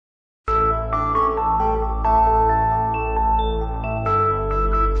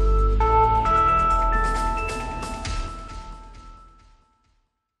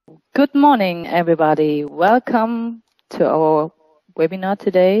Good morning, everybody. Welcome to our webinar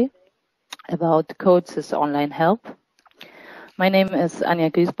today about CODESYS Online Help. My name is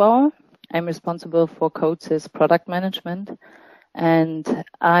Anja Griesbauer. I'm responsible for CODESYS product management, and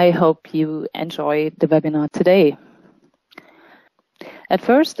I hope you enjoy the webinar today. At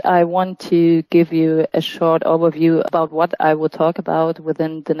first, I want to give you a short overview about what I will talk about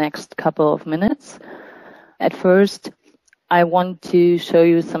within the next couple of minutes. At first, I want to show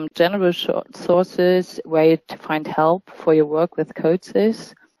you some general sources where to find help for your work with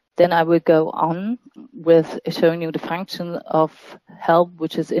CODESYS. Then I will go on with showing you the function of help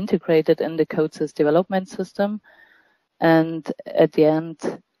which is integrated in the CODESYS development system. And at the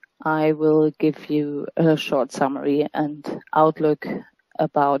end, I will give you a short summary and outlook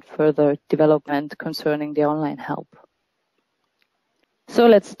about further development concerning the online help. So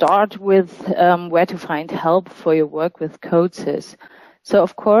let's start with where to find help for your work with CODESYS. So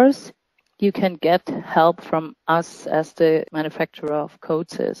of course, you can get help from us as the manufacturer of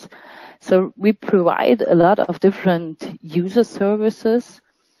CODESYS. So we provide a lot of different user services.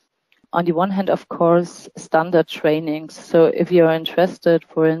 On the one hand, of course, standard trainings. So if you're interested,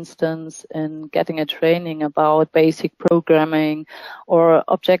 for instance, in getting a training about basic programming or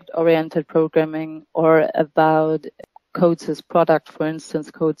object-oriented programming or about CODESYS product, for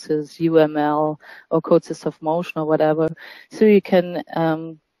instance, CODESYS UML or CODESYS of motion or whatever. So you can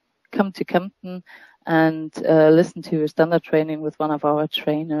come to Kempten and listen to a standard training with one of our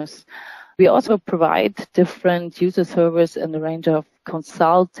trainers. We also provide different user services in the range of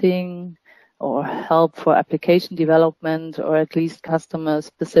consulting or help for application development or at least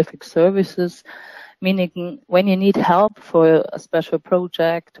customer-specific services, meaning when you need help for a special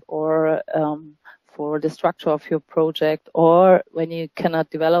project or for the structure of your project, or when you cannot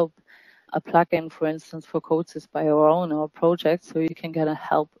develop a plugin, for instance, for CODESYS by your own or project, so you can get a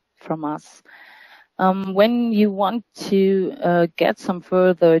help from us. When you want to get some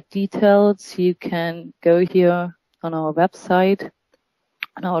further details, you can go here on our website,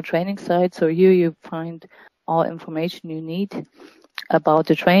 on our training site. So here you find all information you need about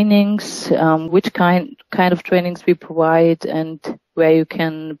the trainings, which kind of trainings we provide and where you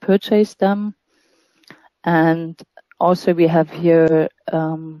can purchase them. And also we have here a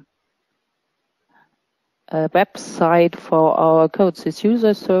website for our CODESYS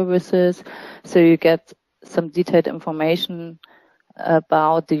user services, so you get some detailed information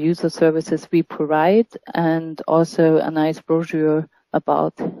about the user services we provide and also a nice brochure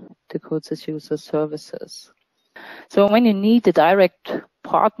about the CODESYS user services. So when you need a direct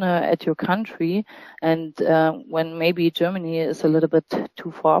partner at your country and when maybe Germany is a little bit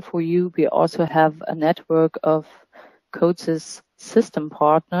too far for you, we also have a network of CODESYS system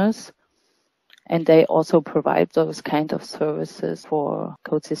partners, and they also provide those kind of services for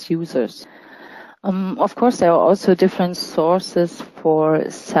CODESYS users. Of course, there are also different sources for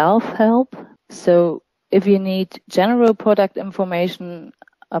self-help. So if you need general product information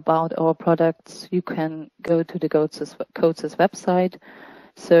about our products, you can go to the CODESYS website.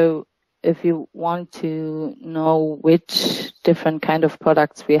 So if you want to know which different kind of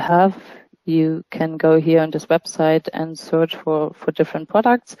products we have, you can go here on this website and search for different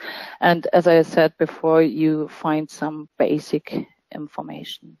products. And as I said before, you find some basic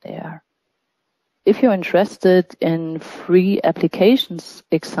information there. If you're interested in free applications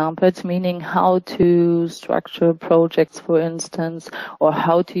examples, meaning how to structure projects, for instance, or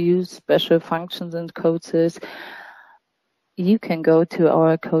how to use special functions in CODESYS, you can go to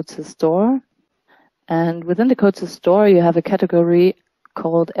our CODESYS store. And within the CODESYS store, you have a category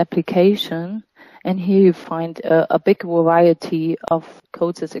called application. And here you find a big variety of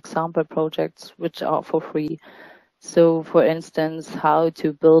CODESYS example projects which are for free. So, for instance, how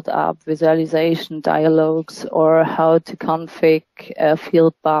to build up visualization dialogues, or how to config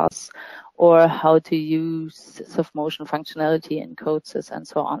field bars, or how to use soft motion functionality in CODESYS and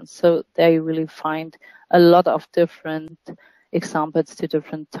so on. So there you really find a lot of different examples to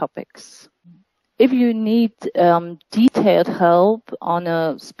different topics. If you need detailed help on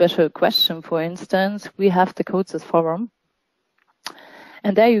a special question, for instance, we have the CODESYS forum.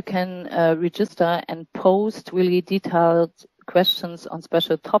 And there you can register and post really detailed questions on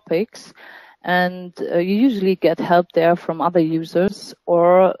special topics. And you usually get help there from other users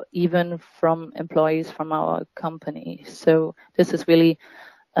or even from employees from our company. So this is really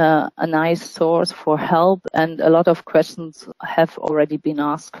a nice source for help, and a lot of questions have already been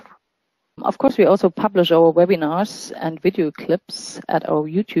asked. Of course, we also publish our webinars and video clips at our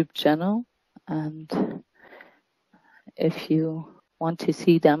YouTube channel. And if you want to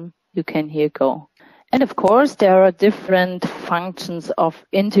see them, you can here go. And of course, there are different functions of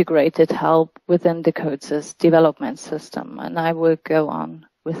integrated help within the CODESYS development system, and I will go on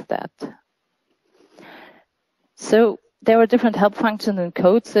with that. So there are different help functions in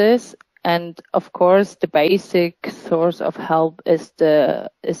CODESYS, and of course, the basic source of help is the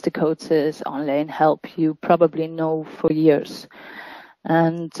CODESYS Online Help you probably know for years.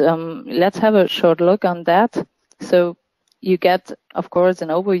 And let's have a short look on that. So you get, of course, an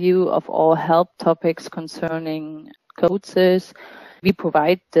overview of all help topics concerning CODESYS. We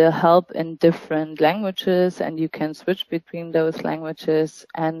provide the help in different languages, and you can switch between those languages.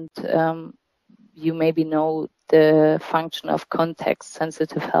 And you maybe know the function of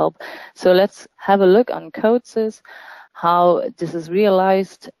context-sensitive help. So let's have a look on CODESYS, how this is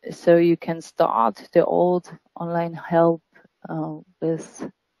realized. So you can start the old online help with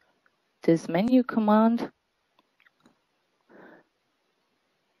this menu command.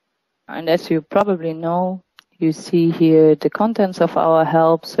 And as you probably know, you see here the contents of our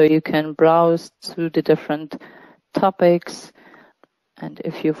help, so you can browse through the different topics. And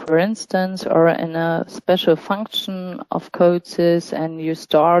if you, for instance, are in a special function of CODESYS and you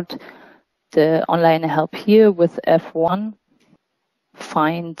start the online help here with F1,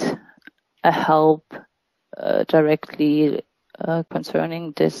 find a help directly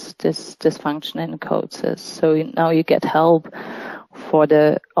concerning this function in CODESYS. So now you get help for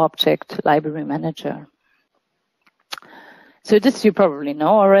the object library manager. So this you probably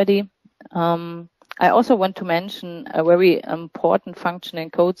know already. I also want to mention a very important function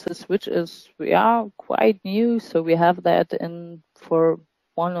in CODESYS, which is quite new. So we have that for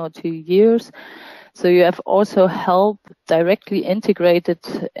 1 or 2 years. So you have also help directly integrated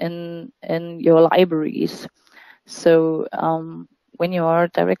in your libraries. So when you are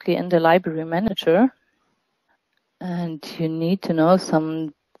directly in the library manager and you need to know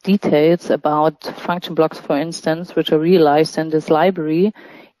some details about function blocks, for instance, which are realized in this library,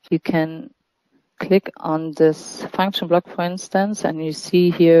 you can click on this function block, for instance, and you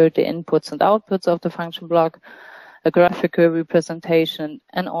see here the inputs and outputs of the function block, a graphical representation,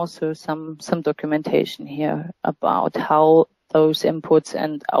 and also some documentation here about how those inputs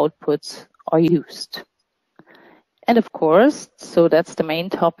and outputs are used. And of course, so that's the main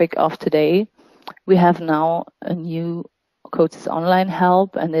topic of today, we have now a new CODESYS Online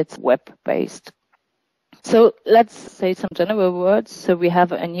Help, and it's web-based. So let's say some general words. So we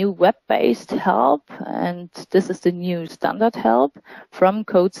have a new web-based help, and this is the new standard help from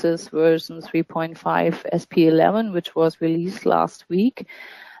CODESYS version 3.5 SP11, which was released last week.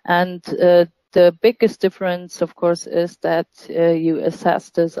 And the biggest difference, of course, is that you access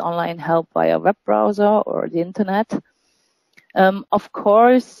this online help via web browser or the internet. Of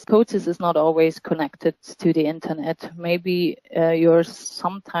course, CODESYS is not always connected to the internet. Maybe you're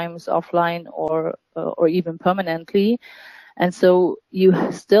sometimes offline or even permanently, and so you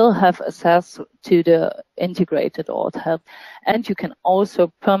still have access to the integrated alt help, and you can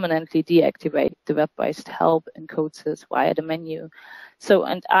also permanently deactivate the web-based help in CODESYS via the menu. So,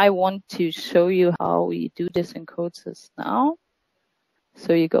 and I want to show you how we do this in CODESYS now.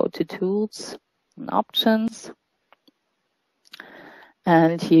 So you go to Tools and Options.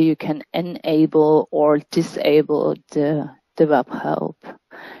 And here you can enable or disable the web help.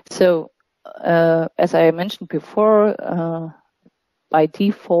 So as I mentioned before, by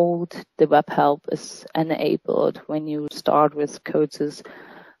default, the web help is enabled when you start with CODESYS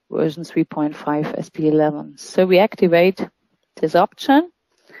version 3.5 SP11. So we activate this option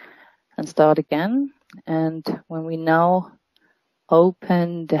and start again. And when we now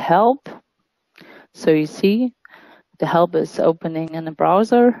open the help, so you see, the help is opening in a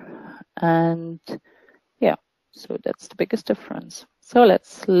browser, and so that's the biggest difference. So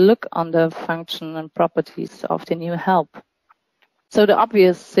let's look on the function and properties of the new help. So the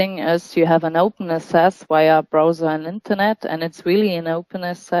obvious thing is you have an open access via browser and internet, and it's really an open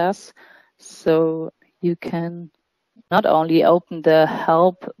access. So you can not only open the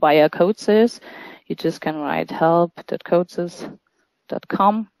help via CODESYS, you just can write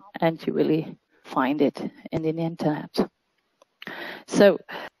help.codesys.com and you really find it in the internet. So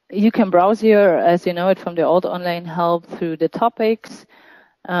you can browse here, as you know it from the old online help, through the topics.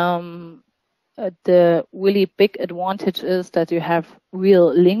 The really big advantage is that you have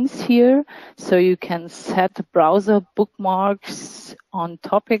real links here, so you can set browser bookmarks on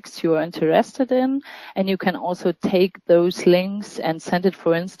topics you are interested in, and you can also take those links and send it,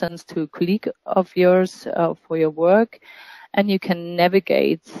 for instance, to a colleague of yours for your work. And you can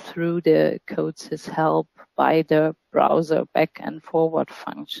navigate through the CODESYS help by the browser back and forward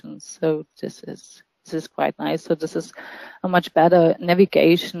functions. So this is quite nice. So this is a much better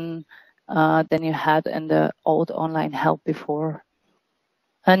navigation than you had in the old online help before.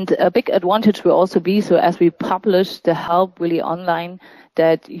 And a big advantage will also be, so as we publish the help really online,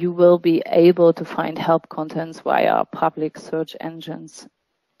 that you will be able to find help contents via public search engines.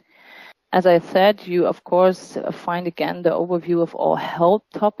 As I said, you of course find again the overview of all help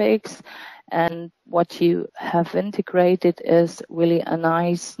topics, and what you have integrated is really a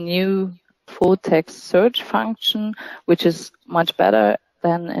nice new full text search function, which is much better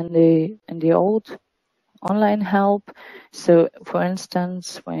than in the old online help. So for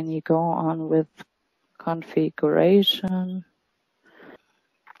instance, when you go on with configuration,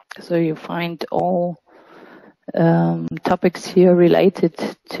 so you find all topics here related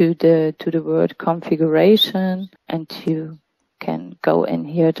to the word configuration, and you can go in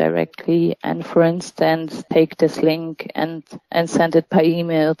here directly and, for instance, take this link and send it by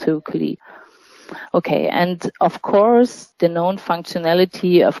email to a colleague. Okay, and of course, the known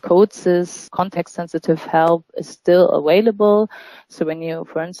functionality of CODESYS context-sensitive help is still available. So when you,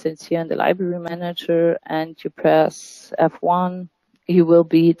 for instance, here in the library manager and you press F1, you will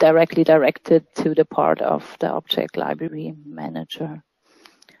be directly directed to the part of the object library manager.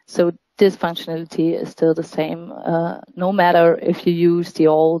 So this functionality is still the same, no matter if you use the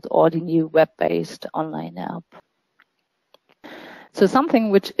old or the new web-based online app. So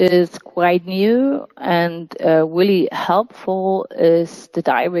something which is quite new and really helpful is the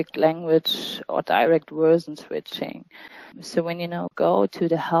direct language or direct version switching. So when you now go to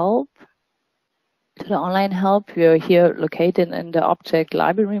the help, to the online help, you're here located in the object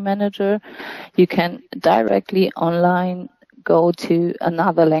library manager. You can directly online go to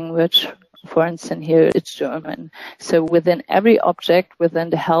another language. For instance, here it's German. So within every object within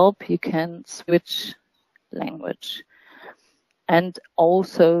the help, you can switch language. And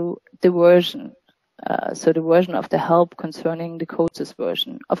also the version, so the version of the help concerning the CODESYS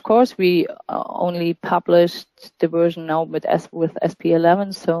version. Of course, we only published the version now with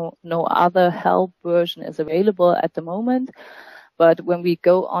SP11, so no other help version is available at the moment. But when we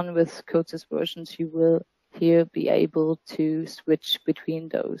go on with CODESYS versions, you will here be able to switch between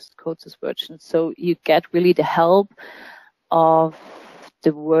those CODESYS versions. So you get really the help of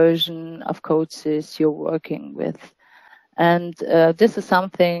the version of CODESYS you're working with. And this is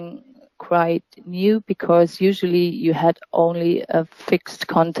something quite new, because usually you had only a fixed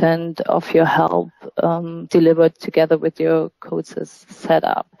content of your help delivered together with your CODESYS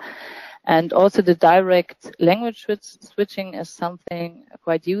setup. And also the direct language switching is something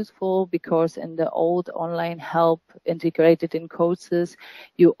quite useful, because in the old online help integrated in CODESYS,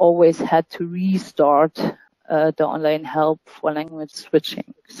 you always had to restart the online help for language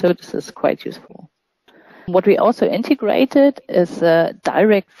switching. So this is quite useful. What we also integrated is a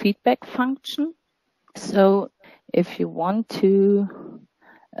direct feedback function. So if you want to,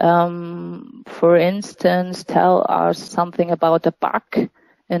 for instance, tell us something about a bug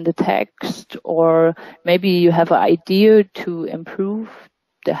in the text, or maybe you have an idea to improve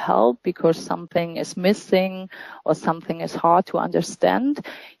the help because something is missing or something is hard to understand,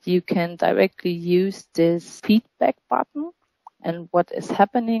 you can directly use this feedback button. And what is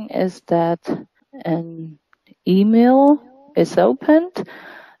happening is that an email is opened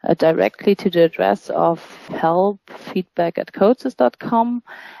directly to the address of help@codesys.com,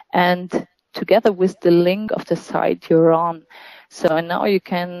 and together with the link of the site you're on. So now you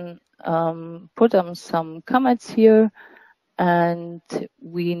can put some comments here, and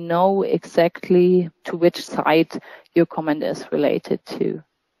we know exactly to which site your comment is related to.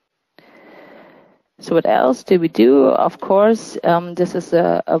 So what else do we do? Of course, this is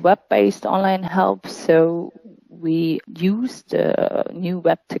a web-based online help, so we use the new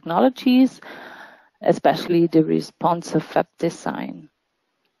web technologies, especially the responsive web design.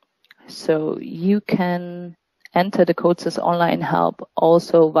 So you can enter the CODESYS Online Help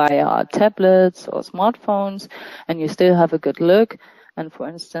also via tablets or smartphones, and you still have a good look. And for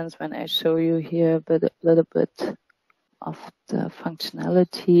instance, when I show you here a little bit of the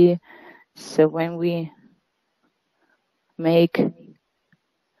functionality, so when we make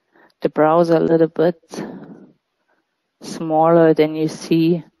the browser a little bit smaller, then you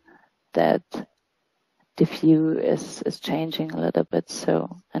see that the view is changing a little bit.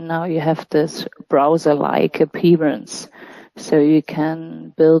 So, and now you have this browser-like appearance. So you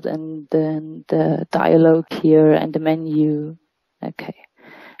can build in the dialogue here and the menu. Okay.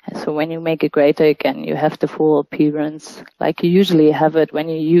 And so when you make it greater again, you have the full appearance like you usually have it when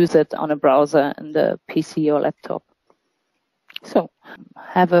you use it on a browser in the PC or laptop. So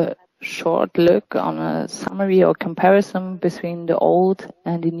have a short look on a summary or comparison between the old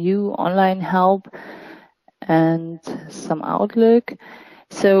and the new online help and some outlook.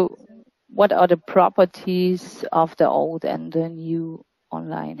 So what are the properties of the old and the new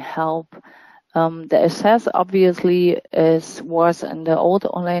online help? The access obviously was in the old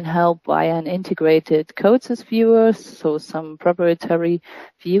online help via an integrated CODESYS viewer, so some proprietary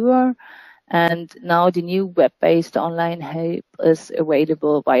viewer. And now the new web-based online help is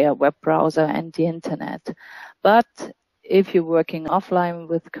available via web browser and the internet. But if you're working offline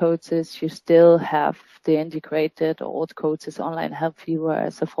with CODESYS, you still have the integrated old CODESYS Online Help viewer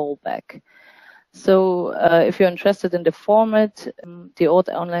as a fallback. So if you're interested in the format, the old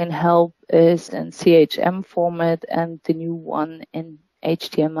Online Help is in CHM format and the new one in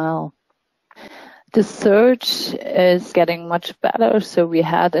HTML. The search is getting much better. So we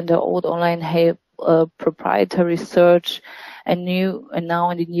had in the old Online Help proprietary search, and now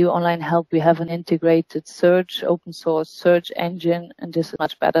in the new Online Help we have an integrated search, open source search engine, and this is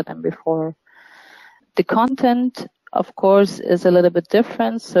much better than before. The content, of course, is a little bit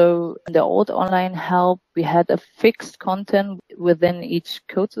different. So in the old Online Help we had a fixed content within each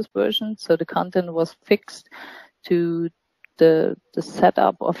CODESYS version. So the content was fixed to the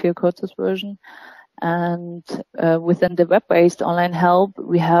setup of your CODESYS version. And within the web-based online help,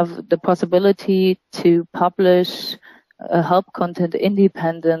 we have the possibility to publish help content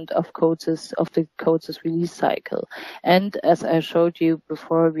independent of the CODESYS release cycle. And as I showed you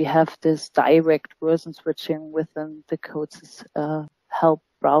before, we have this direct version switching within the CODESYS help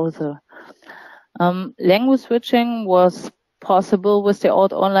browser. Language switching was possible with the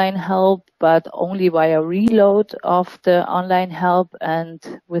old online help, but only via reload of the online help,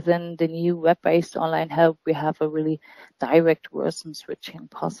 and within the new web-based online help we have a really direct version switching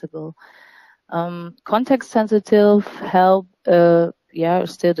possible. Context sensitive help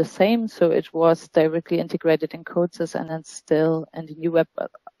is still the same, so it was directly integrated in CODESYS and it's still in the new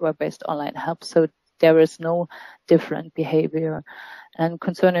web-based online help, so there is no different behavior. And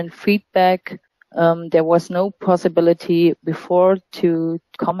concerning feedback, there was no possibility before to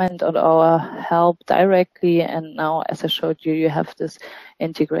comment on our help directly, and now, as I showed you, you have this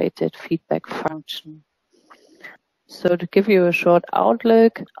integrated feedback function. So to give you a short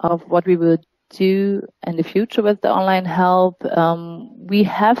outlook of what we will do in the future with the online help, we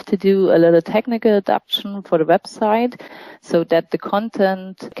have to do a little technical adaptation for the website so that the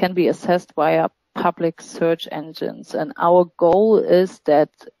content can be assessed via public search engines. And our goal is that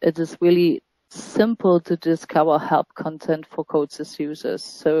it is really simple to discover help content for CODESYS users.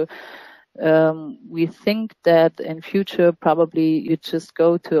 So we think that in future probably you just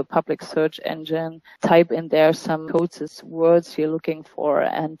go to a public search engine, type in there some CODESYS words you're looking for,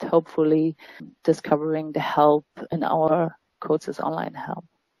 and hopefully discovering the help in our CODESYS online help.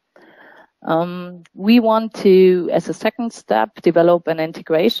 We want to, as a second step, develop an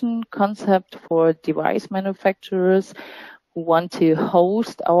integration concept for device manufacturers who want to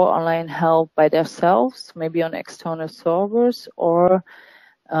host our online help by themselves, maybe on external servers, or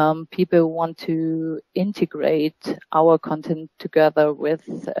people who want to integrate our content together with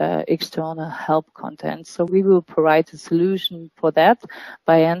external help content. So we will provide a solution for that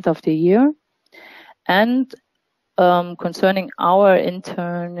by end of the year. And concerning our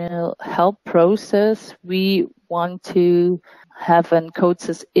internal help process, we want to have an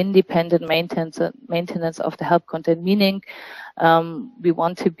CODESYS independent maintenance of the help content, meaning we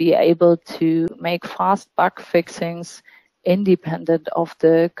want to be able to make fast bug fixings independent of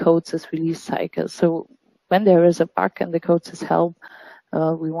the CODESYS release cycle. So when there is a bug in the CODESYS help,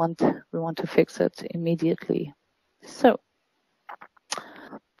 we want to fix it immediately. So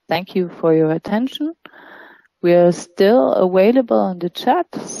thank you for your attention. We are still available on the chat,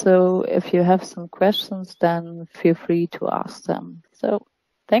 so if you have some questions, then feel free to ask them. So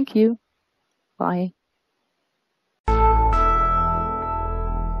thank you. Bye.